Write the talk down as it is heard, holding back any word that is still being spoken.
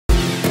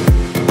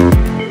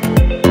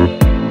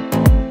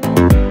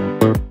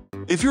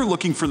If you're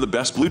looking for the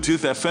best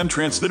Bluetooth FM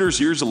transmitters,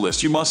 here's a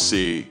list you must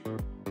see.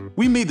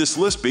 We made this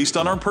list based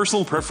on our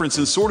personal preference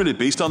and sorted it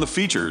based on the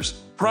features,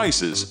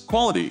 prices,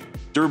 quality,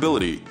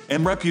 durability,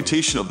 and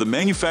reputation of the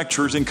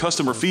manufacturers and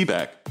customer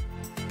feedback.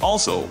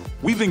 Also,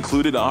 we've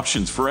included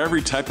options for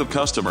every type of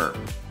customer.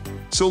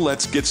 So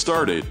let's get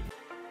started.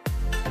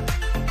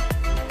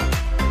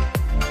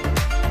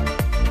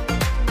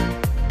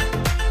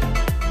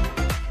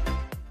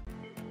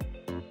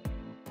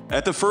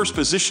 At the first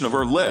position of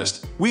our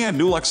list, we have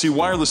Nulaxy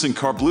wireless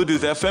in-car Bluetooth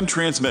FM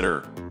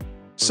transmitter.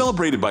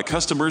 Celebrated by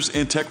customers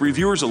and tech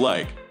reviewers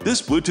alike,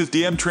 this Bluetooth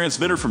DM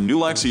transmitter from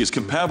Nulaxy is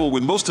compatible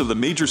with most of the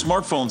major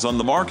smartphones on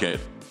the market.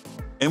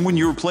 And when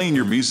you're playing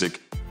your music,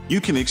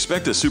 you can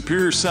expect a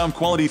superior sound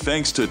quality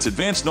thanks to its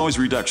advanced noise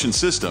reduction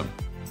system.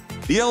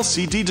 The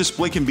LCD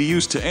display can be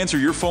used to answer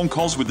your phone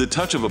calls with the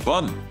touch of a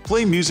button,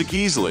 play music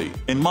easily,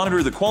 and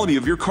monitor the quality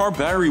of your car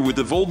battery with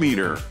the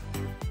voltmeter.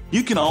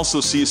 You can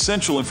also see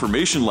essential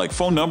information like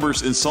phone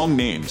numbers and song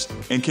names,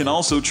 and can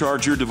also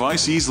charge your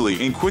device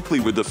easily and quickly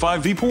with the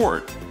 5V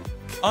port.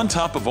 On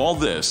top of all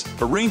this,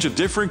 a range of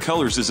different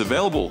colors is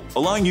available,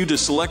 allowing you to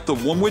select the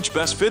one which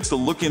best fits the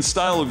look and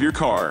style of your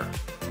car.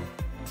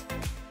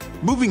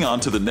 Moving on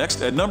to the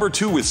next at number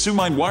 2 with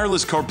Sumind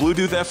wireless car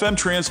Bluetooth FM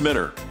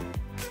transmitter.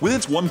 With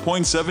its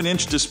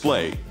 1.7-inch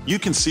display, you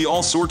can see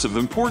all sorts of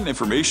important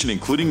information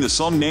including the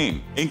song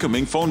name,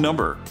 incoming phone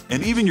number,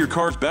 and even your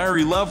car's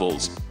battery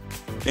levels.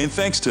 And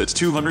thanks to its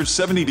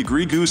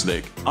 270-degree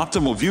gooseneck,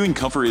 optimal viewing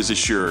comfort is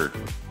assured.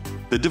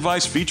 The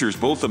device features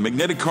both a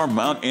magnetic car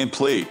mount and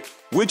plate,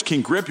 which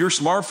can grip your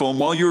smartphone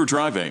while you're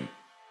driving.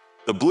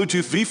 The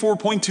Bluetooth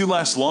V4.2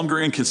 lasts longer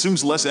and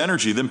consumes less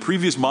energy than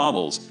previous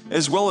models,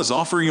 as well as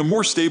offering a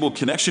more stable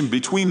connection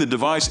between the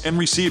device and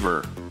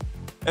receiver.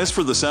 As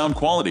for the sound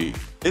quality,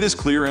 it is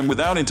clear and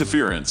without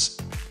interference.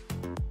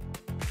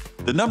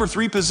 The number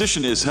 3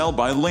 position is held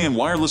by Lihan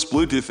wireless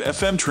Bluetooth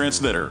FM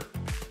transmitter.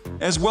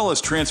 As well as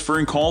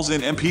transferring calls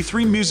and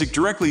MP3 music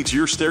directly to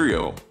your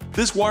stereo,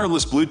 this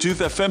wireless Bluetooth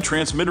FM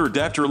transmitter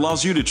adapter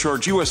allows you to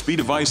charge USB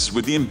devices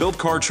with the inbuilt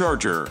car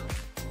charger.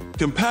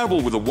 Compatible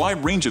with a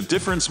wide range of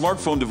different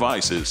smartphone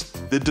devices,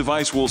 the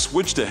device will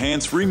switch to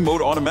hands-free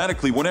mode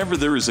automatically whenever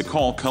there is a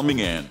call coming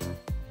in.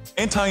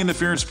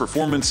 Anti-interference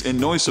performance and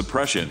noise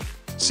suppression,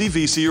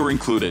 CVC, are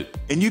included,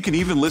 and you can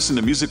even listen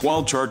to music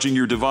while charging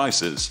your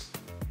devices.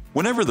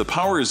 Whenever the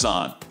power is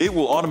on, it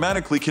will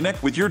automatically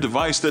connect with your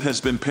device that has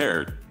been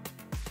paired.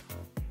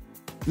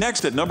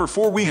 Next at number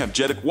 4 we have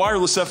Jetech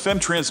wireless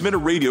FM transmitter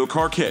radio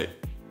car kit.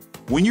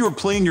 When you are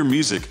playing your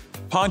music,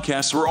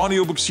 podcasts or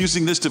audiobooks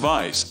using this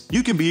device,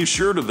 you can be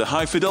assured of the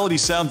high-fidelity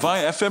sound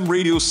via FM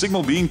radio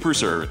signal being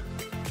preserved.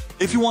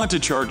 If you want to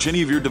charge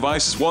any of your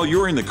devices while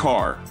you're in the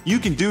car, you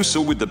can do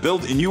so with the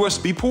built-in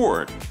USB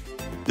port.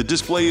 The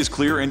display is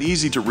clear and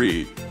easy to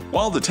read,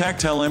 while the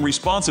tactile and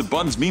responsive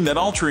buttons mean that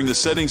altering the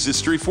settings is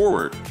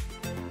straightforward.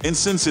 And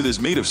since it is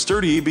made of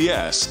sturdy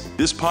ABS,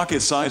 this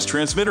pocket-sized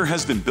transmitter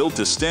has been built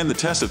to stand the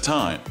test of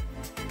time.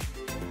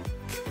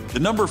 The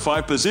number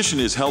 5 position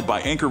is held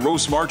by Anker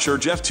Roav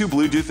Smartcharge F2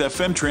 Bluetooth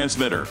FM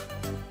transmitter.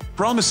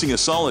 Promising a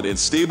solid and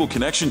stable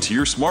connection to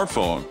your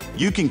smartphone,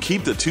 you can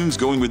keep the tunes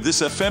going with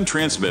this FM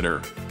transmitter.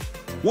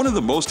 One of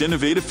the most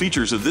innovative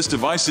features of this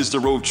device is the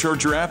Roav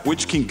Charger app,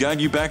 which can guide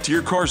you back to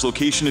your car's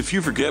location if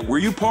you forget where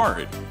you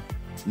parked.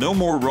 No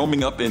more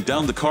roaming up and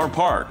down the car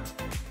park.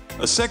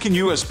 A second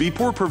USB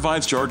port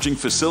provides charging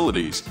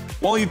facilities,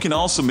 while you can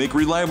also make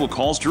reliable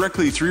calls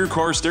directly through your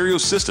car's stereo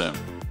system.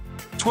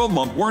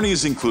 12-month warranty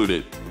is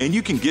included, and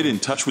you can get in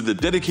touch with the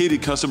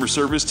dedicated customer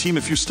service team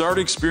if you start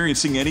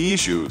experiencing any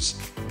issues.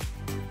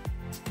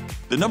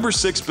 The number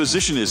 6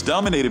 position is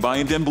dominated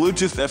by Imden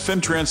Bluetooth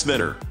FM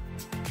transmitter.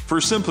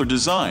 For simpler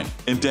design,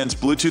 Imden's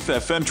Bluetooth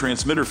FM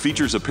transmitter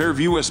features a pair of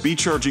USB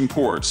charging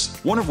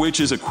ports, one of which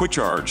is a quick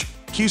charge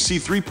QC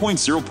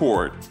 3.0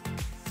 port.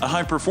 A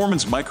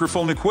high-performance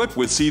microphone equipped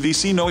with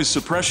CVC noise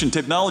suppression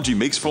technology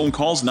makes phone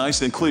calls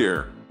nice and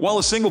clear, while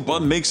a single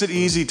button makes it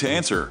easy to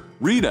answer,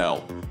 read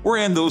out, or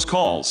end those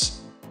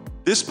calls.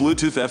 This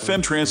Bluetooth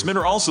FM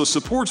transmitter also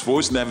supports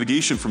voice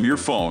navigation from your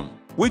phone,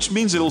 which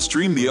means it'll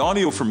stream the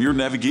audio from your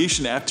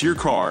navigation app to your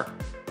car.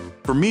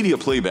 For media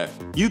playback,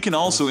 you can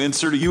also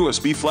insert a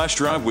USB flash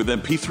drive with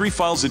MP3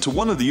 files into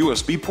one of the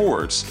USB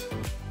ports.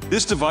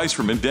 This device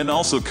from Imden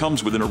also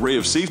comes with an array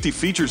of safety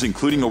features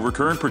including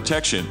overcurrent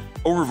protection,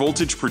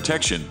 overvoltage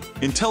protection,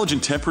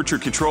 intelligent temperature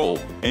control,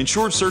 and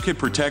short circuit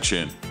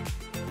protection.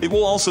 It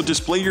will also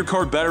display your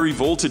car battery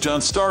voltage on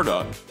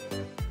startup.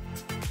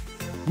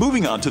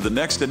 Moving on to the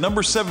next at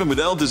number 7 with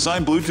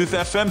LDesign Bluetooth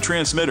FM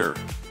transmitter.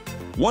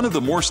 One of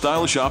the more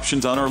stylish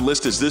options on our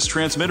list is this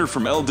transmitter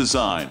from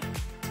LDesign.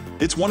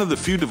 It's one of the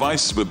few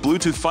devices with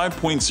Bluetooth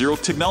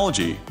 5.0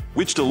 technology,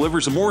 which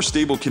delivers a more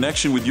stable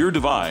connection with your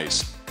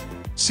device.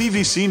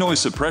 CVC noise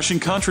suppression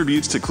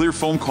contributes to clear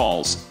phone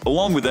calls,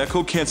 along with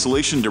echo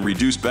cancellation to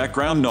reduce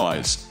background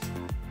noise.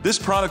 This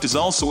product is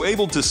also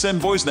able to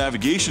send voice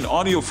navigation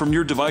audio from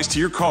your device to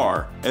your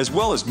car, as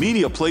well as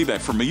media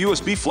playback from a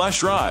USB flash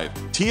drive,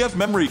 TF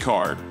memory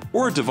card,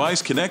 or a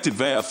device connected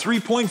via a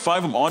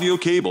 3.5 ohm audio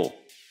cable.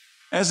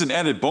 As an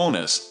added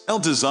bonus,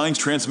 LDesign's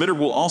transmitter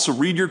will also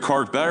read your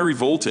card battery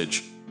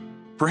voltage.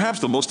 Perhaps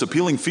the most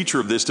appealing feature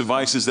of this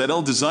device is that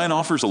LDesign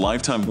offers a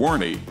lifetime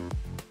warranty.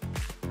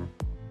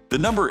 The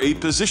number 8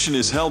 position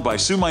is held by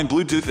Sumind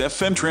Bluetooth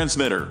FM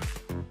transmitter.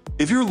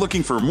 If you're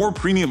looking for a more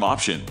premium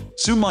option,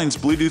 Sumind's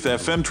Bluetooth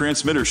FM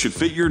transmitter should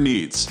fit your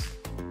needs.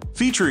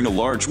 Featuring a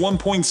large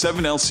 1.7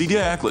 LCD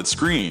backlit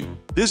screen,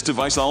 this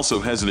device also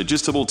has an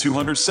adjustable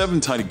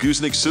 207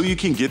 gooseneck so you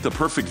can get the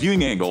perfect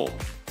viewing angle.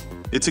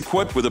 It's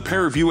equipped with a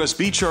pair of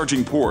USB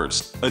charging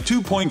ports, a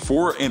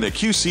 2.4 and a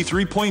QC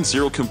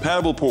 3.0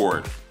 compatible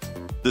port.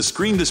 The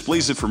screen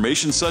displays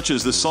information such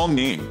as the song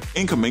name,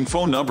 incoming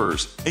phone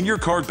numbers, and your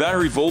card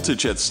battery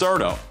voltage at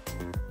startup.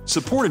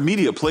 Supported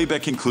media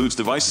playback includes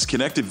devices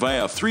connected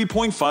via a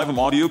 3.5mm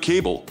audio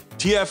cable,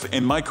 TF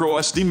and micro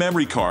SD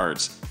memory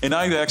cards, and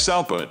IVX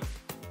output.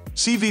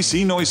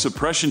 CVC noise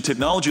suppression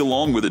technology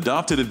along with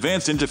adopted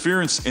advanced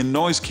interference and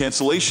noise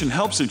cancellation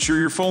helps ensure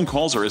your phone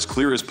calls are as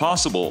clear as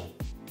possible.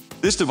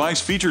 This device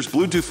features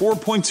Bluetooth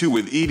 4.2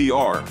 with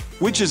EDR,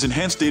 which is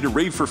enhanced data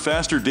rate for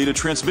faster data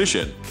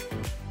transmission.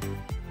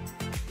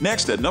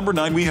 Next at number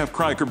 9 we have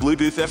Criacr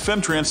Bluetooth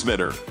FM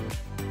transmitter.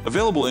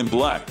 Available in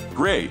black,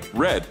 gray,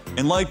 red,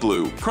 and light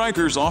blue,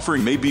 Criacr's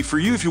offering may be for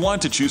you if you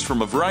want to choose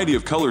from a variety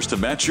of colors to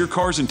match your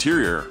car's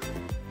interior.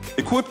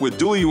 Equipped with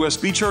dual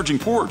USB charging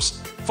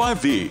ports,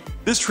 5V,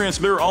 this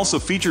transmitter also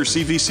features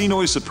CVC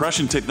noise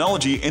suppression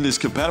technology and is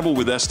compatible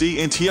with SD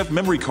and TF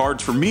memory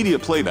cards for media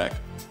playback.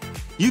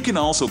 You can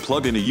also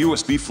plug in a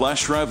USB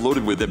flash drive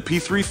loaded with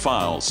MP3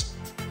 files.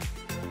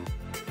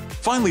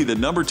 Finally, the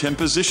number 10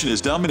 position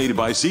is dominated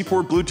by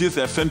Zeeporte Bluetooth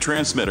FM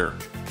transmitter.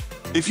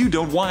 If you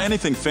don't want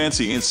anything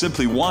fancy and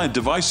simply want a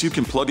device you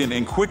can plug in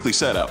and quickly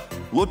set up,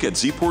 look at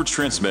Zeeporte's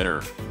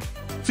transmitter.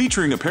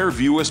 Featuring a pair of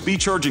USB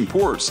charging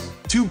ports,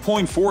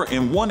 2.4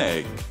 and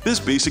 1A, this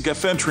basic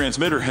FM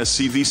transmitter has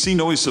CVC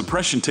noise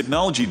suppression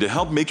technology to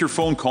help make your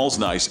phone calls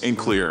nice and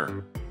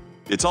clear.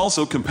 It's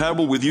also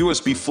compatible with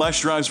USB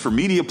flash drives for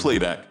media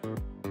playback.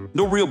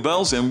 No real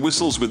bells and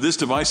whistles with this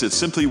device, it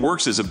simply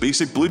works as a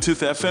basic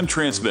Bluetooth FM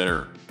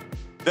transmitter.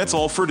 That's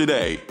all for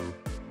today.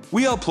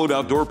 We upload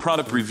outdoor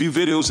product review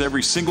videos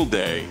every single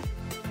day.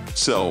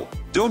 So,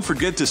 don't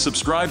forget to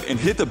subscribe and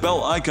hit the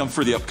bell icon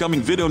for the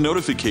upcoming video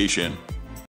notification.